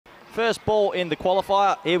First ball in the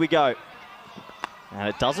qualifier. Here we go. And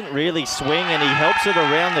it doesn't really swing, and he helps it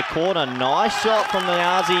around the corner. Nice shot from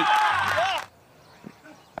Niazi.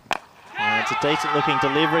 It's a decent-looking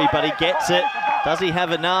delivery, but he gets it. Does he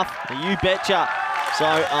have enough? You betcha. So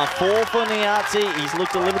a 4 for Niazi. He's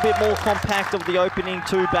looked a little bit more compact of the opening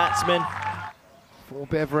 2 batsmen. For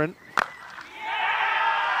Beverin.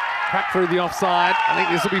 Crack through the offside. I think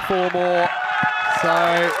this will be 4 more.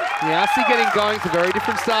 So Niazi getting going. It's a very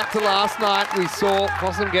different start to last night. We saw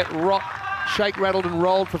Fossum get shake, rattled and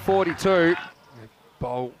rolled for 42.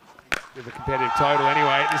 Bowl with a competitive total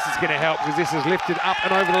anyway. This is going to help because this is lifted up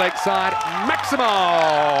and over the leg side. Maximo!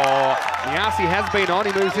 Niazi has been on.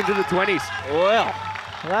 He moves into the 20s. Well,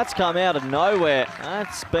 that's come out of nowhere.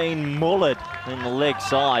 That's been mullered in the leg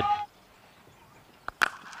side.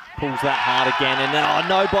 Pulls that hard again, and then, oh,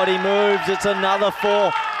 nobody moves. It's another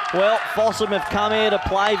 4. Well, Fossum have come here to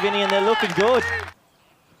play, Vinny, and they're looking good.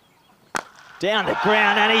 Down the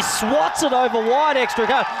ground, and he swats it over wide, extra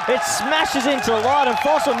go. It smashes into the line, and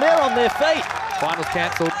Fossum, they're on their feet. Finals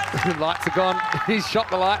cancelled. Lights are gone. He's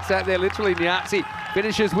shot the lights out there, literally. Niazi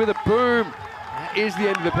finishes with a boom. That is the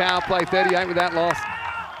end of the power play, 38 with that loss.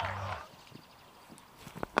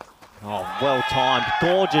 Oh, well timed.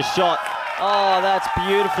 Gorgeous shot. Oh, that's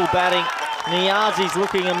beautiful batting. Niazi's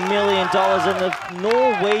looking $1 million, and the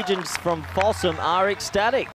Norwegians from Fossum are ecstatic.